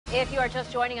If you are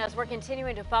just joining us, we're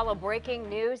continuing to follow breaking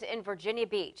news in Virginia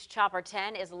Beach. Chopper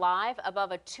 10 is live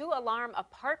above a 2-alarm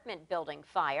apartment building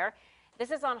fire.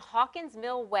 This is on Hawkins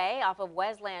Mill Way off of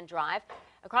Wesland Drive,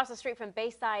 across the street from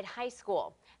Bayside High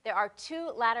School. There are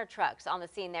 2 ladder trucks on the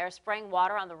scene there spraying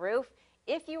water on the roof.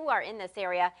 If you are in this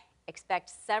area, expect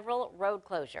several road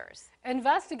closures.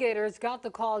 Investigators got the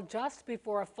call just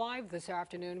before 5 this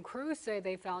afternoon. Crews say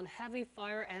they found heavy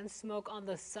fire and smoke on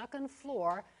the 2nd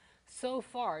floor. So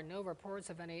far, no reports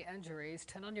of any injuries.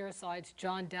 10 on your side's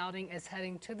John Dowding is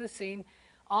heading to the scene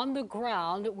on the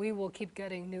ground. We will keep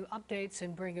getting new updates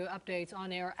and bring you updates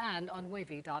on air and on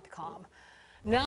WAVY.com.